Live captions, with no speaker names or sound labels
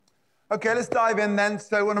Okay, let's dive in then.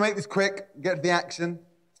 So I want to make this quick, get to the action.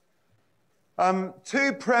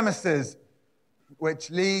 Two premises which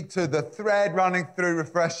lead to the thread running through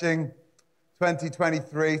Refreshing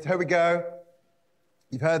 2023. So here we go.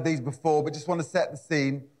 You've heard these before, but just want to set the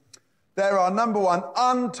scene. There are, number one,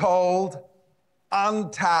 untold,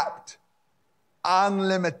 untapped,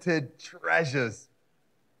 unlimited treasures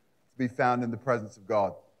to be found in the presence of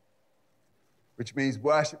God, which means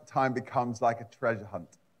worship time becomes like a treasure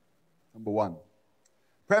hunt. Number one.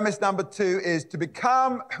 Premise number two is to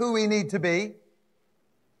become who we need to be,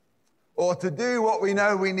 or to do what we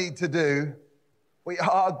know we need to do, we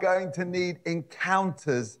are going to need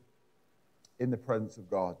encounters in the presence of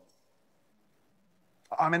God.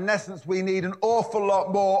 In essence, we need an awful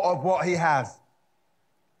lot more of what he has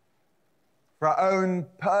for our own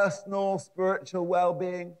personal, spiritual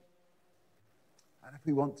well-being, and if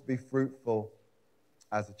we want to be fruitful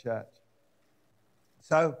as a church.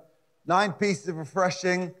 So, 9 pieces of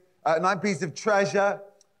refreshing, 9 pieces of treasure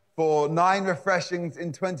for 9 refreshings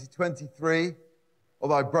in 2023.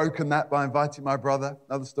 Although I've broken that by inviting my brother.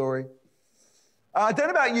 Another story. I don't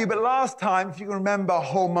know about you, but last time, if you can remember a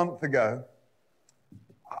whole month ago,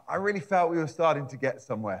 I really felt we were starting to get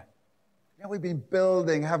somewhere. You know, we've been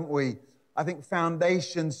building, haven't we? I think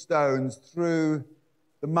foundation stones through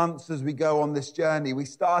the months as we go on this journey. We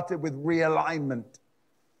started with realignment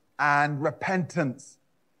and repentance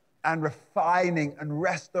and refining and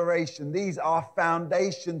restoration. These are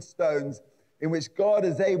foundation stones in which God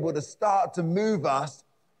is able to start to move us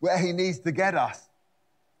where he needs to get us.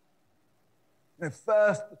 You know,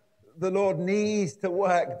 first, the Lord needs to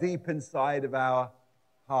work deep inside of our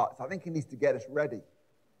hearts. I think he needs to get us ready.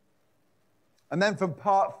 And then from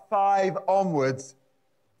part 5 onwards,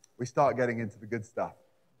 we start getting into the good stuff.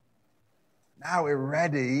 Now we're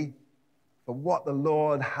ready for what the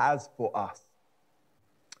Lord has for us.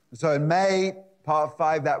 So in May, part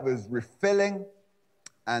 5, that was refilling.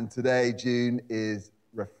 And today, June, is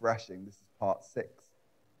refreshing. This is part 6.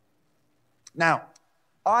 Now,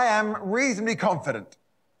 I am reasonably confident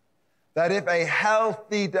that if a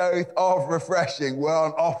healthy dose of refreshing were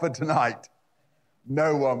on offer tonight,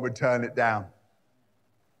 no one would turn it down.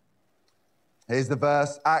 Here's the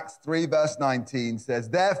verse. Acts 3, verse 19 says,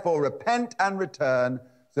 "Therefore repent and return,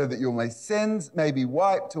 so that your sins may be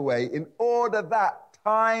wiped away, in order that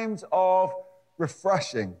times of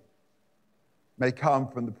refreshing may come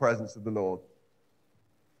from the presence of the Lord."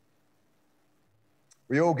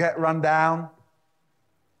 We all get run down.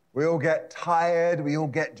 We all get tired. We all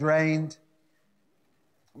get drained.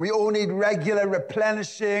 We all need regular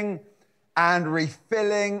replenishing and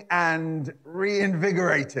refilling and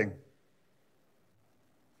reinvigorating,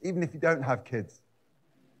 even if you don't have kids.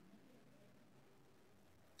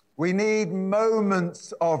 We need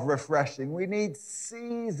moments of refreshing. We need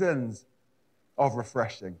seasons of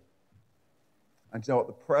refreshing. And you know what?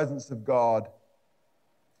 The presence of God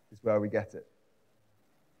is where we get it.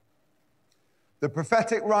 The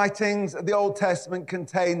prophetic writings of the Old Testament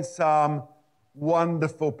contain some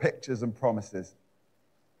wonderful pictures and promises.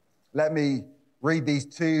 Let me read these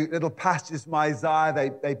 2 little passages from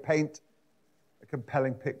Isaiah. They paint a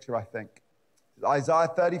compelling picture, I think. Isaiah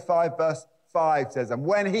 35, verse 5 says, "And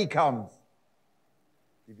when he comes,"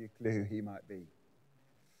 give you a clue who he might be.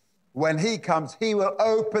 "When he comes, he will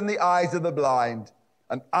open the eyes of the blind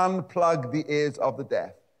and unplug the ears of the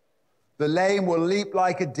deaf. The lame will leap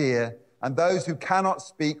like a deer, and those who cannot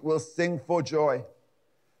speak will sing for joy.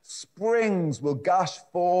 Springs will gush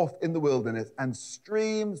forth in the wilderness, and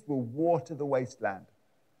streams will water the wasteland.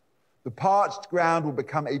 The parched ground will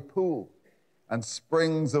become a pool, and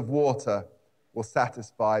springs of water will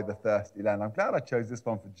satisfy the thirsty land." I'm glad I chose this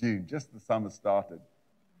one for June, just as the summer started.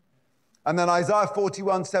 And then Isaiah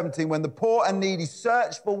 41:17, "When the poor and needy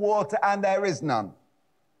search for water and there is none,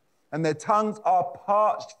 and their tongues are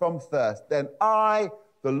parched from thirst, then I,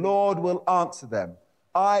 the Lord, will answer them.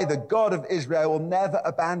 I, the God of Israel, will never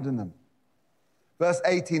abandon them." Verse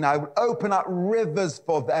 18, "I will open up rivers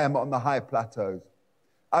for them on the high plateaus.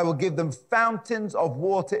 I will give them fountains of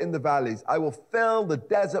water in the valleys. I will fill the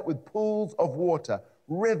desert with pools of water.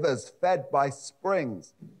 Rivers fed by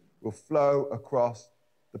springs will flow across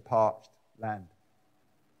the parched land."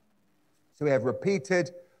 So we have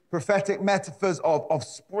repeated prophetic metaphors of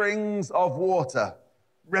springs of water,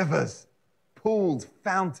 rivers, pools,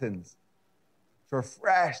 fountains, to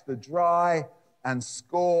refresh the dry and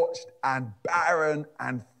scorched and barren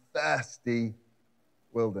and thirsty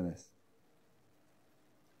wilderness.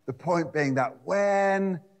 The point being that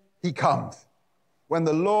when he comes, when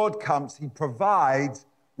the Lord comes, he provides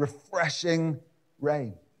refreshing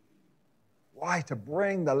rain. Why? To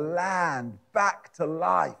bring the land back to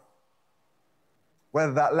life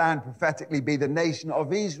whether that land prophetically be the nation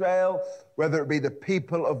of Israel, whether it be the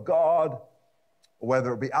people of God, or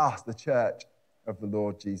whether it be us, the church of the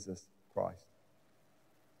Lord Jesus Christ.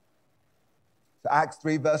 So Acts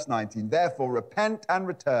 3, verse 19, therefore repent and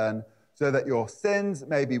return so that your sins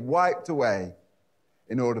may be wiped away,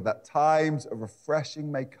 in order that times of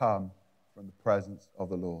refreshing may come from the presence of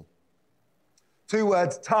the Lord. Two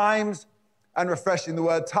words, times and refreshing. The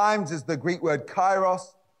word times is the Greek word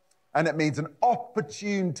kairos, and it means an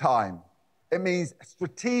opportune time. It means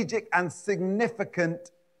strategic and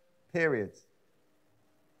significant periods.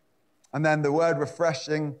 And then the word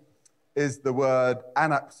refreshing is the word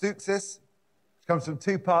anaxouxis, which comes from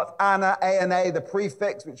two parts. Ana, A-N-A, the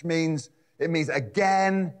prefix, which means, it means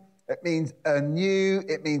again, it means anew,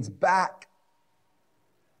 it means back.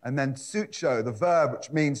 And then sucho, the verb,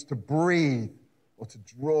 which means to breathe or to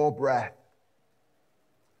draw breath.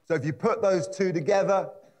 So if you put those two together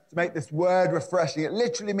to make this word refreshing, it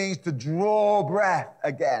literally means to draw breath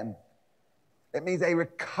again. It means a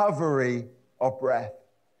recovery of breath,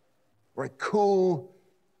 or a cool,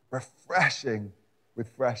 refreshing with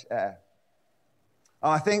fresh air.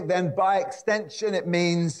 And I think then by extension, it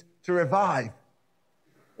means to revive.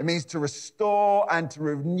 It means to restore and to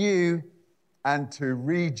renew and to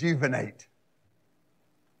rejuvenate.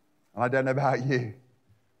 And I don't know about you,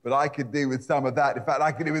 but I could do with some of that. In fact,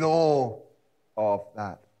 I could do with all of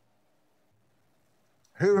that.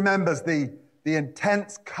 Who remembers the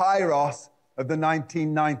intense kairos of the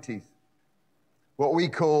 1990s? What we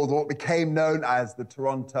called, what became known as the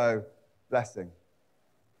Toronto blessing.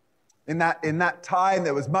 In that time,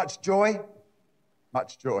 there was much joy,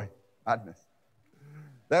 madness.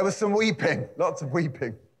 There was some weeping, lots of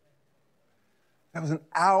weeping. There was an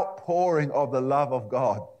outpouring of the love of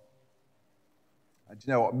God. And do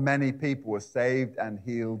you know what? Many people were saved and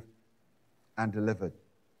healed and delivered.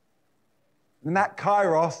 In that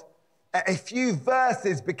kairos, a few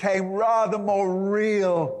verses became rather more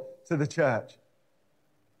real to the church.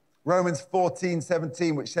 Romans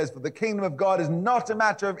 14:17, which says, for the kingdom of God is not a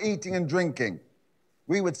matter of eating and drinking.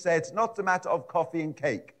 We would say it's not a matter of coffee and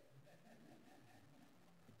cake.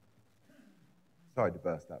 Sorry to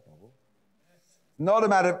burst that bubble. Not a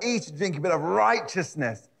matter of eating and drinking, but of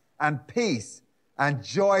righteousness and peace and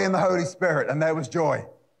joy in the Holy Spirit. And there was joy.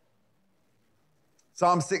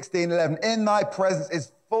 Psalm 16:11, in thy presence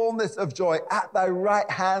is fullness of joy. At thy right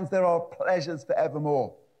hand there are pleasures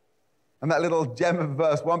forevermore. And that little gem of a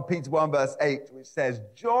verse, 1 Peter 1 verse 8, which says,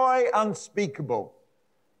 joy unspeakable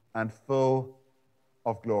and full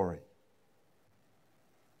of glory.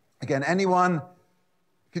 Again, anyone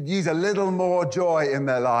could use a little more joy in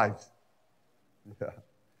their lives. Yeah.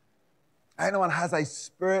 Anyone has a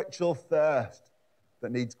spiritual thirst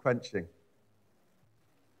that needs quenching?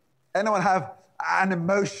 Anyone have an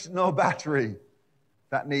emotional battery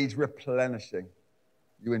that needs replenishing?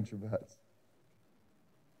 You introverts.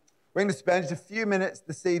 We're going to spend just a few minutes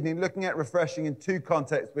this evening looking at refreshing in two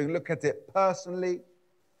contexts. We're going to look at it personally,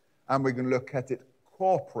 and we're going to look at it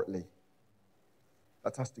corporately.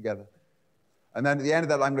 That's us together. And then at the end of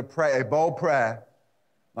that, I'm going to pray a bold prayer.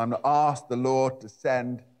 I'm going to ask the Lord to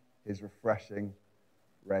send his refreshing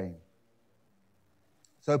rain.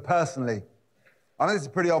 So personally, I know this is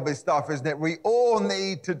pretty obvious stuff, isn't it? We all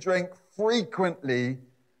need to drink frequently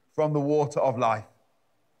from the water of life.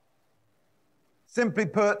 Simply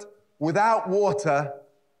put, without water,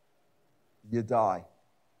 you die.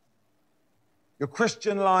 Your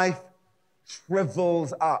Christian life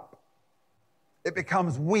shrivels up. It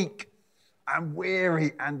becomes weak and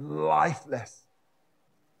weary and lifeless.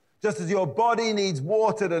 Just as your body needs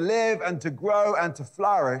water to live and to grow and to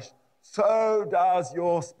flourish, so does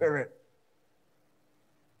your spirit.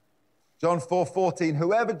 John 4:14,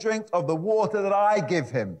 whoever drinks of the water that I give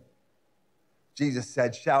him, Jesus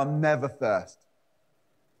said, shall never thirst.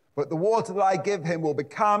 But the water that I give him will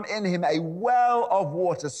become in him a well of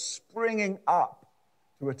water springing up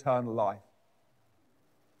to eternal life.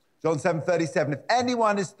 John 7:37, if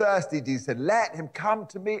anyone is thirsty, Jesus said, let him come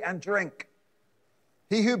to me and drink.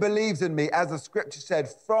 He who believes in me, as the scripture said,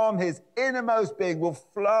 from his innermost being will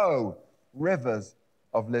flow rivers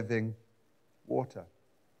of living water.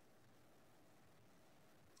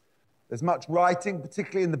 There's much writing,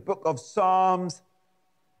 particularly in the book of Psalms,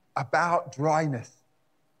 about dryness,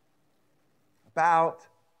 about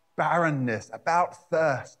barrenness, about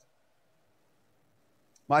thirst.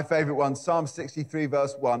 My favorite one, Psalm 63,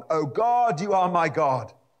 verse 1. O God, you are my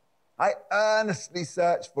God. I earnestly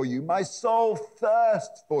search for you. My soul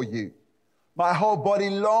thirsts for you. My whole body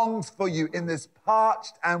longs for you in this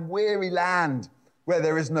parched and weary land where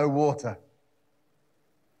there is no water.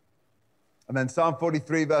 And then Psalm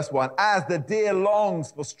 43, verse 1, as the deer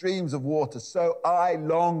longs for streams of water, so I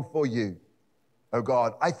long for you, O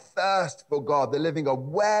God. I thirst for God, the living God.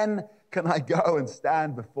 When can I go and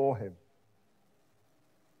stand before him?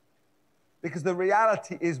 Because the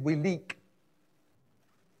reality is we leak.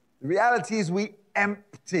 The reality is we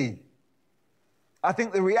empty. I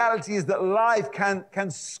think the reality is that life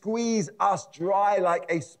can squeeze us dry like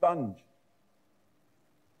a sponge.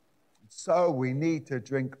 So we need to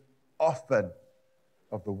drink often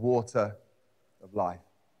of the water of life.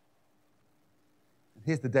 And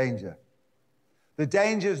here's the danger. The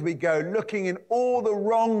danger is we go looking in all the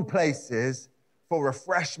wrong places for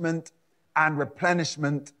refreshment and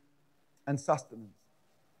replenishment and sustenance.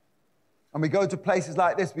 And we go to places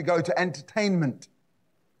like this. We go to entertainment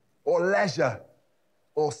or leisure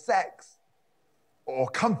or sex or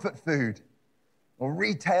comfort food or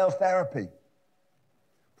retail therapy.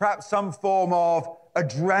 Perhaps some form of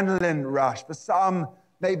adrenaline rush. For some,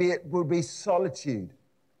 maybe it will be solitude.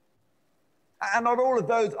 And not all of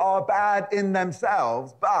those are bad in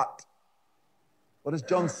themselves, but what does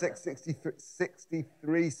John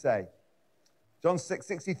 6:63 say? John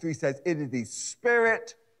 6:63 says, it is the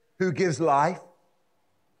Spirit who gives life.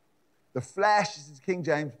 The flesh, this is King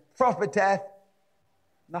James, profiteth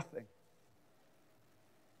nothing.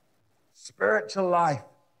 Spiritual life,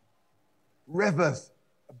 rivers,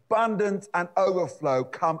 abundance and overflow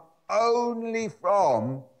come only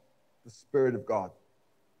from the Spirit of God.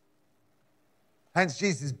 Hence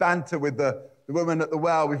Jesus' banter with the woman at the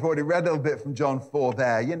well. We've already read a little bit from John 4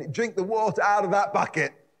 there. You drink the water out of that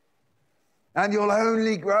bucket and you'll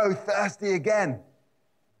only grow thirsty again.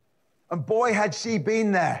 And boy, had she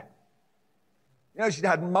been there. You know, she'd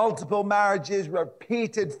had multiple marriages,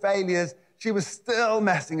 repeated failures. She was still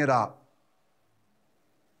messing it up.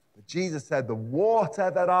 But Jesus said, the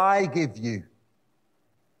water that I give you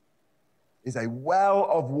is a well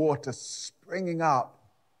of water springing up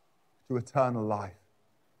to eternal life.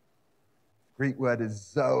 The Greek word is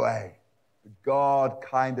zoe, the God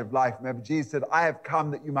kind of life. Remember, Jesus said, I have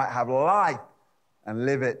come that you might have life and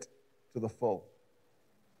live it to the full.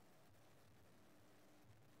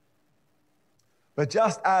 But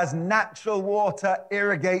just as natural water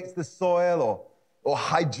irrigates the soil or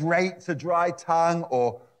hydrates a dry tongue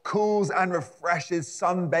or cools and refreshes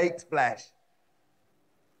sun-baked flesh,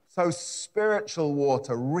 so spiritual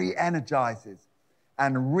water re-energizes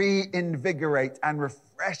and reinvigorates and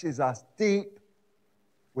refreshes us deep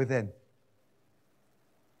within.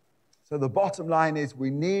 So the bottom line is we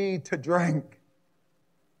need to drink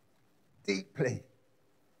deeply,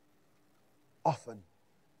 often,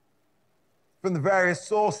 from the various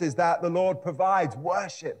sources that the Lord provides: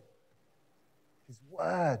 worship, his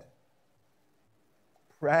word,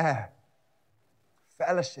 prayer,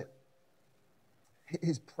 fellowship,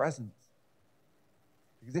 his presence.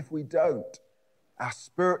 Because if we don't, our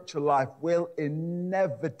spiritual life will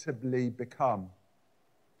inevitably become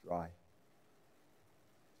dry.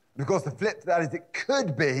 And of course, the flip to that is it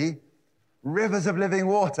could be rivers of living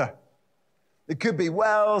water. It could be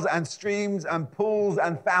wells and streams and pools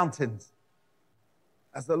and fountains,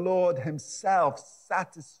 as the Lord himself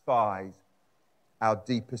satisfies our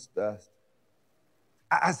deepest thirst.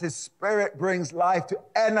 As his Spirit brings life to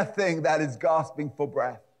anything that is gasping for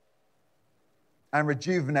breath and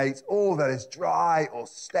rejuvenates all that is dry or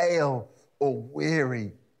stale or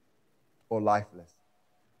weary or lifeless.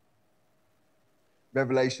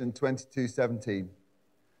 Revelation 22:17.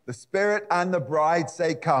 The Spirit and the bride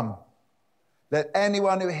say, come. Let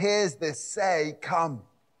anyone who hears this say, come.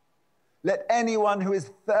 Let anyone who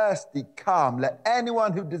is thirsty come. Let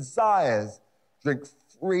anyone who desires drink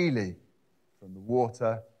freely from the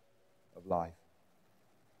water of life.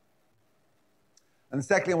 And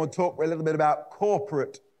secondly, I want to talk a little bit about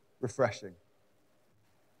corporate refreshing.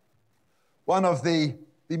 One of the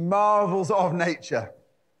marvels of nature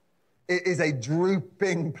is a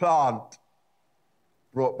drooping plant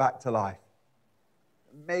brought back to life.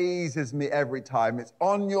 Amazes me every time. It's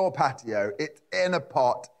on your patio, it's in a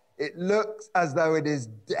pot, it looks as though it is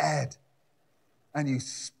dead. And you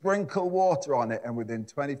sprinkle water on it, and within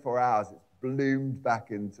 24 hours, it's bloomed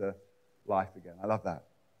back into life again. I love that.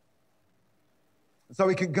 So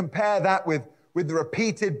we can compare that with the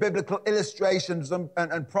repeated biblical illustrations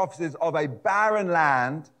and prophecies of a barren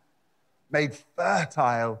land made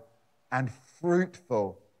fertile and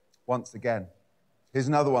fruitful once again. Here's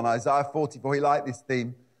another one, Isaiah 44. He liked this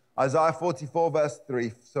theme. Isaiah 44, verse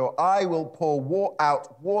 3. So I will pour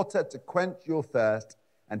out water to quench your thirst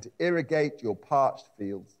and to irrigate your parched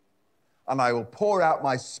fields. And I will pour out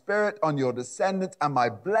my Spirit on your descendants and my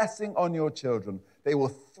blessing on your children. They will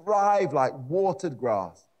thrive like watered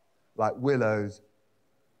grass, like willows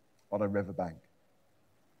on a riverbank.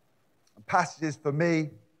 And passages for me,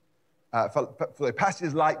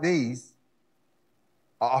 passages like these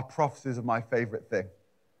are prophecies of my favorite thing,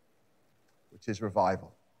 which is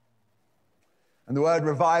revival. And the word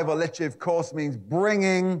revival literally, of course, means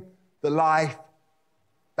bringing the life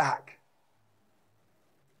back.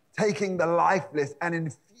 Taking the lifeless and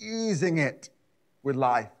infusing it with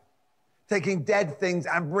life. Taking dead things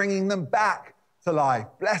and bringing them back to life.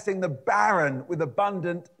 Blessing the barren with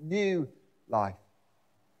abundant new life.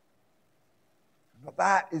 But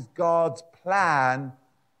that is God's plan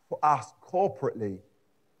for us corporately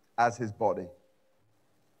as his body.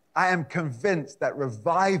 I am convinced that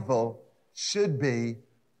revival should be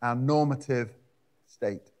our normative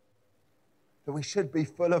state. That we should be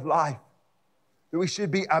full of life. That we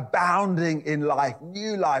should be abounding in life,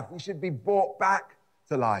 new life. We should be brought back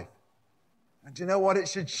to life. And do you know what it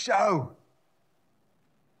should show?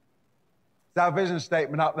 It's our vision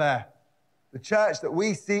statement up there. The church that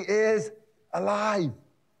we see is alive.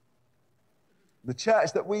 The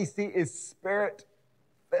church that we see is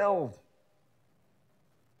spirit-filled.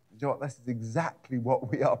 And do you know what? This is exactly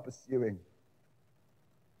what we are pursuing.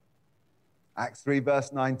 Acts 3,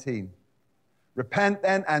 verse 19. Repent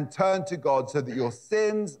then and turn to God so that your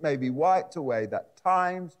sins may be wiped away, that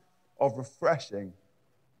times of refreshing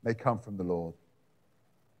may come from the Lord.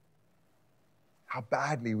 How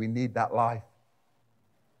badly we need that life.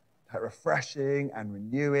 That refreshing and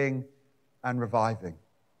renewing and reviving.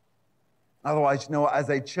 Otherwise, you know what? As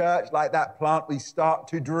a church like that plant, we start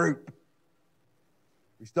to droop.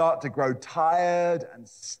 We start to grow tired and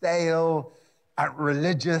stale and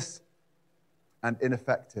religious and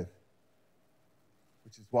ineffective.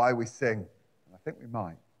 Which is why we sing, and I think we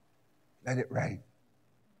might, let it rain.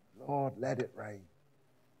 Lord, let it rain.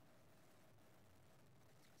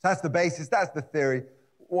 So that's the basis, that's the theory.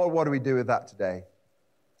 What do we do with that today?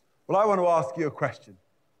 Well, I want to ask you a question.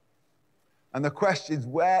 And the question is,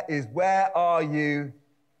 where are you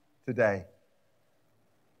today?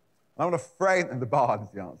 I want to frame, and theBarn is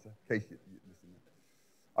the answer, in case you listen.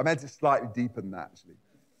 I meant it slightly deeper than that, actually.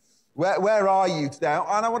 Where are you today?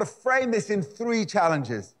 And I want to frame this in 3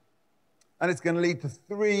 challenges. And it's going to lead to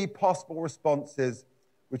 3 possible responses,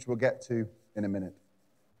 which we'll get to in a minute.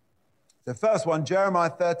 The first one, Jeremiah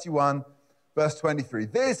 31, verse 23.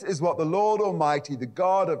 This is what the Lord Almighty, the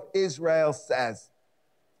God of Israel, says.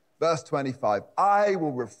 Verse 25, I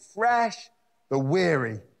will refresh the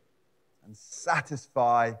weary and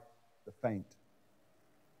satisfy the faint.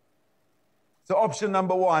 So option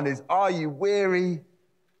number 1 is, are you weary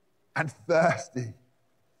and thirsty,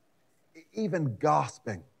 even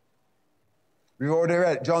gasping? We've already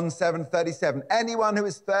read John 7:37. Anyone who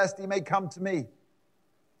is thirsty may come to me.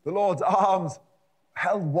 The Lord's arms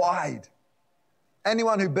held wide.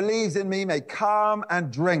 Anyone who believes in me may come and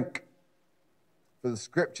drink. For the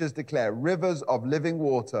scriptures declare rivers of living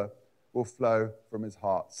water will flow from his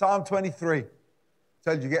heart. Psalm 23.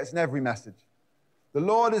 Told you gets in every message. The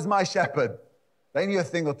Lord is my shepherd. They knew a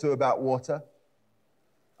thing or two about water.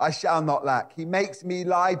 I shall not lack. He makes me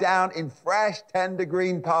lie down in fresh, tender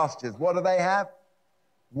green pastures. What do they have?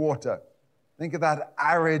 Water. Think of that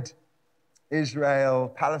arid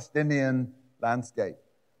Israel, Palestinian landscape.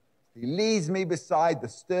 He leads me beside the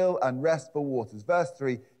still and restful waters. Verse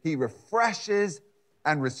 3, he refreshes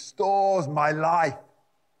and restores my life.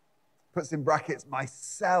 Puts in brackets,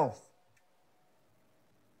 myself.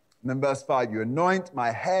 And then verse 5, you anoint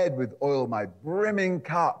my head with oil, my brimming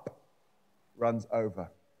cup runs over.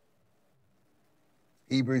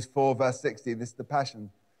 Hebrews 4, verse 16, this is the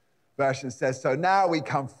Passion Version, says, so now we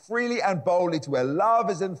come freely and boldly to where love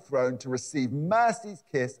is enthroned to receive mercy's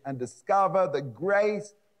kiss and discover the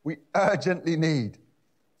grace we urgently need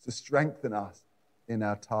to strengthen us in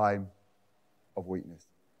our time of weakness.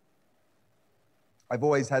 I've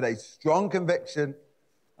always had a strong conviction,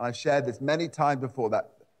 and I've shared this many times before,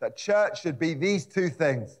 that church should be these 2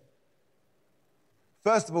 things.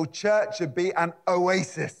 First of all, church should be an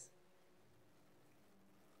oasis.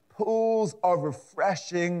 Pools of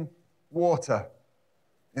refreshing water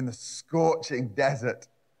in the scorching desert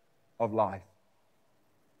of life.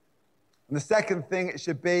 And the second thing it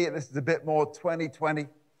should be, and this is a bit more 2020,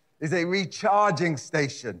 is a recharging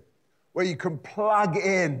station where you can plug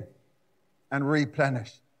in and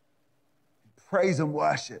replenish. Praise and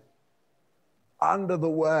worship under the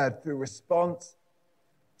word through response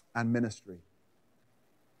and ministry.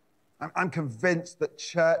 I'm convinced that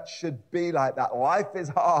church should be like that. Life is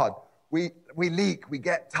hard. We leak, we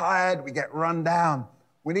get tired, we get run down.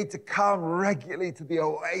 We need to come regularly to the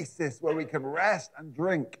oasis where we can rest and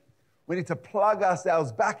drink. We need to plug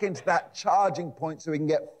ourselves back into that charging point so we can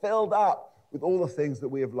get filled up with all the things that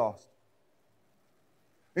we have lost.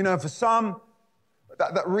 You know, for some,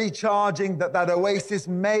 that recharging, that oasis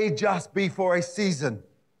may just be for a season.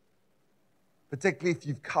 Particularly if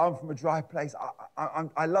you've come from a dry place.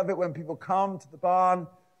 I love it when people come to the barn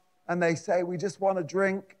and they say, we just want a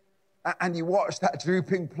drink. And you watch that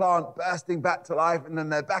drooping plant bursting back to life, and then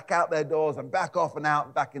they're back out their doors and back off and out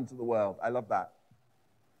and back into the world. I love that.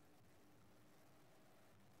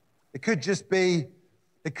 It could just be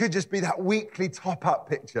that weekly top-up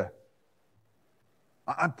picture.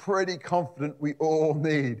 I'm pretty confident we all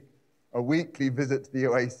need a weekly visit to the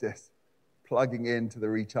oasis, plugging into the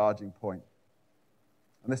recharging point.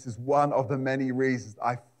 And this is one of the many reasons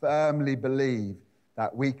I firmly believe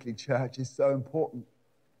that weekly church is so important.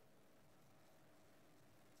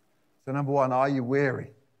 So number one, are you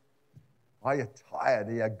weary? Are you tired?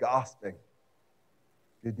 Are you gasping?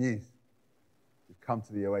 Good news. You've come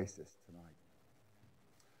to the oasis tonight.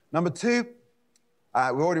 Number two, we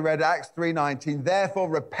already read Acts 3:19. Therefore,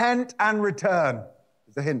 repent and return.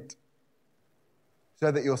 There's a hint.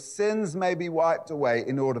 So that your sins may be wiped away,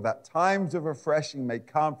 in order that times of refreshing may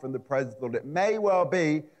come from the presence of the Lord. It may well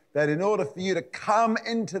be that in order for you to come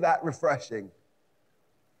into that refreshing,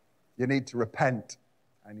 you need to repent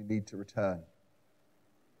and you need to return.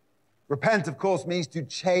 Repent, of course, means to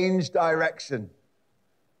change direction.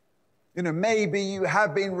 You know, maybe you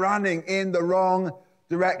have been running in the wrong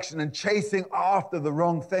direction and chasing after the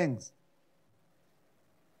wrong things.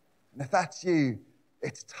 And if that's you,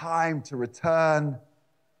 it's time to return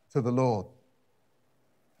to the Lord.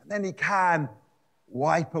 And then he can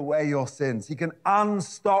wipe away your sins. He can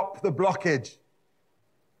unstop the blockage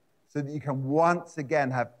so that you can once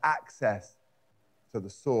again have access to the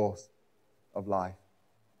source of life.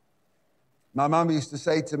 My mum used to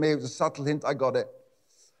say to me, it was a subtle hint, I got it.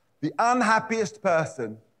 The unhappiest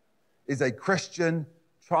person is a Christian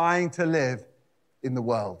trying to live in the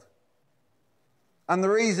world. And the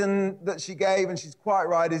reason that she gave, and she's quite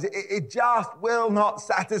right, is it just will not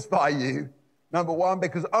satisfy you. Number one,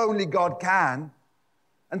 because only God can.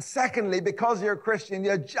 And secondly, because you're a Christian,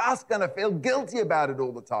 you're just going to feel guilty about it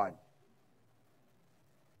all the time.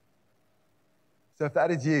 So if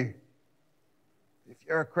that is you, if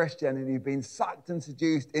you're a Christian and you've been sucked and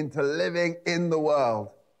seduced into living in the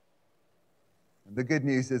world, the good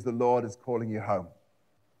news is the Lord is calling you home.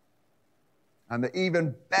 And the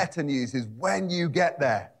even better news is when you get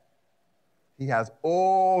there, he has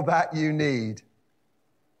all that you need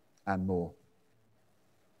and more.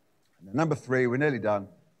 And then number three, we're nearly done.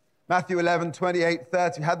 Matthew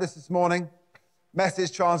 11:28-30. We had this morning.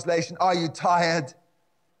 Message translation, are you tired,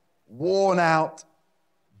 worn out,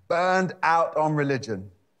 burned out on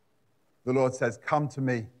religion? The Lord says, come to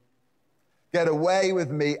me. Get away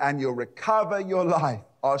with me and you'll recover your life.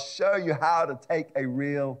 I'll show you how to take a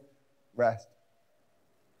real rest.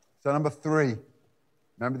 So number three,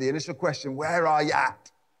 remember the initial question, where are you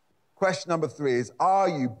at? Question number three is, are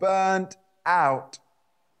you burnt out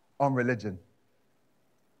on religion?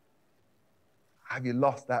 Have you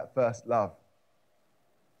lost that first love?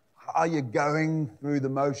 Are you going through the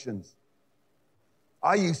motions?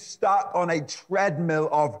 Are you stuck on a treadmill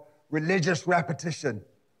of religious repetition?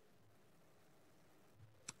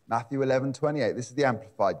 Matthew 11:28, this is the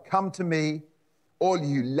Amplified. Come to me, all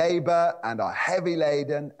you labor and are heavy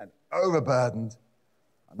laden and overburdened,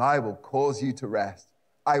 and I will cause you to rest.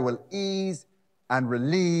 I will ease and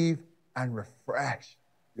relieve and refresh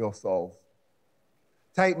your souls.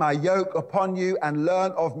 Take my yoke upon you and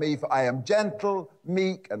learn of me, for I am gentle,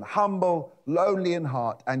 meek, and humble, lonely in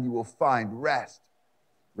heart, and you will find rest,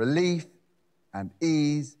 relief, and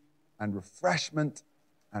ease, and refreshment,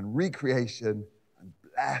 and recreation, and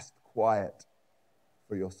blessed quiet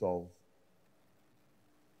for your souls.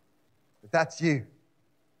 If that's you,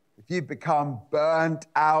 if you've become burnt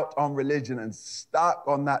out on religion and stuck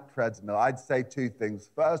on that treadmill, I'd say two things.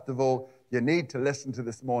 First of all, you need to listen to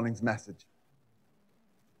this morning's message.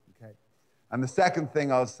 Okay? And the second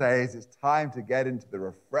thing I'll say is it's time to get into the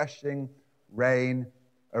refreshing rain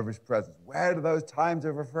of his presence. Where do those times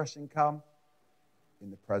of refreshing come?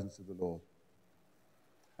 In the presence of the Lord.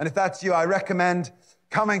 And if that's you, I recommend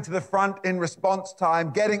coming to the front in response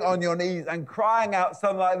time, getting on your knees and crying out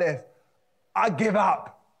something like this. I give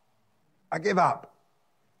up. I give up.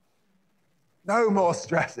 No more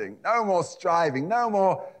stressing, no more striving, no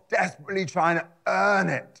more desperately trying to earn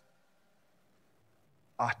it.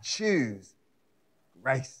 I choose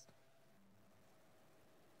grace.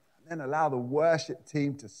 And then allow the worship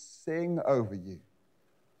team to sing over you,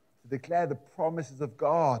 to declare the promises of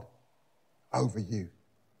God over you,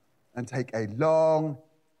 and take a long,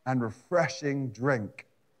 and refreshing drink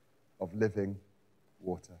of living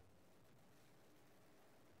water.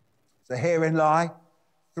 So herein lie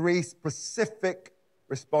 3 specific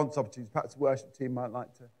response opportunities. Perhaps the worship team might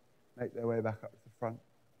like to make their way back up to the front.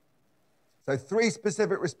 So 3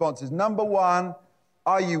 specific responses. Number 1,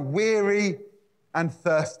 are you weary and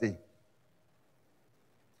thirsty?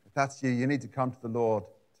 If that's you, you need to come to the Lord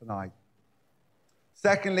tonight.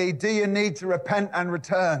 Secondly, do you need to repent and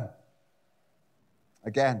return?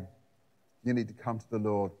 Again, you need to come to the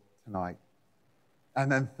Lord tonight.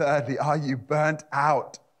 And then thirdly, are you burnt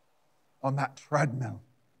out on that treadmill?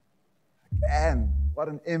 Again, what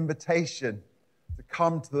an invitation to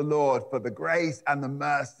come to the Lord for the grace and the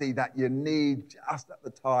mercy that you need just at the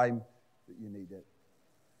time that you need it.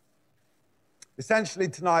 Essentially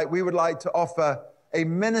tonight, we would like to offer a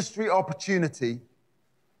ministry opportunity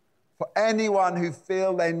for anyone who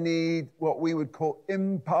feel they need what we would call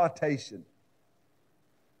impartation,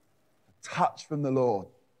 a touch from the Lord,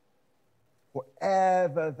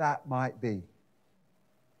 whatever that might be.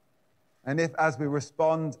 And if, as we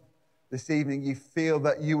respond this evening, you feel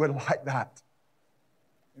that you would like that,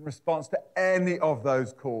 in response to any of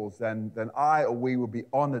those calls, then I or we will be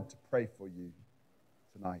honored to pray for you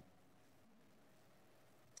tonight.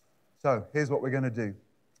 So here's what we're going to do.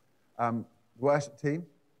 The worship team,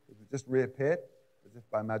 who just reappeared, as if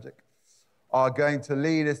by magic, are going to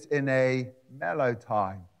lead us in a mellow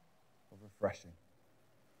time of refreshing.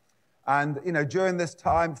 And, during this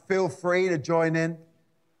time, feel free to join in,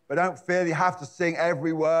 but don't feel you have to sing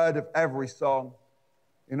every word of every song.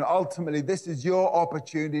 Ultimately, this is your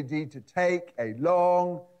opportunity to take a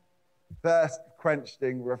long,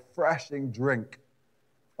 thirst-quenching, refreshing drink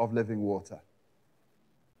of living water.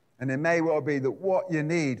 And it may well be that what you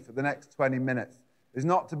need for the next 20 minutes is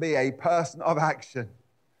not to be a person of action,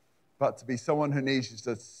 but to be someone who needs you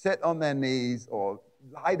to sit on their knees or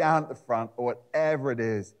lie down at the front or whatever it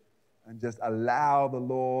is and just allow the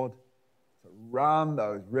Lord to run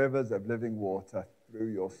those rivers of living water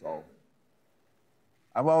through your soul.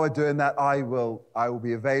 And while we're doing that, I will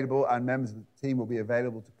be available, and members of the team will be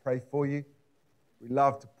available to pray for you. We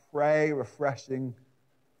love to pray refreshing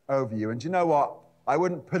over you. And you know what? I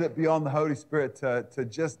wouldn't put it beyond the Holy Spirit to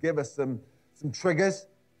just give us some triggers.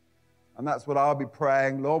 And that's what I'll be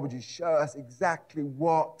praying. Lord, would you show us exactly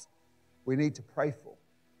what we need to pray for?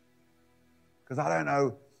 Because I don't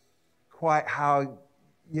know quite how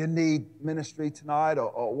you need ministry tonight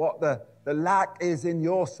or what the lack is in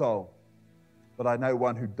your soul. But I know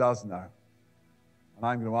one who does know. And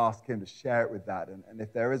I'm going to ask him to share it with that. And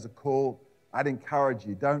if there is a call, I'd encourage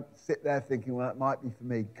you, don't sit there thinking, well, it might be for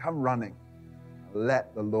me. Come running.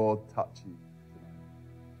 Let the Lord touch you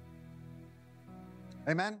tonight.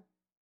 Amen.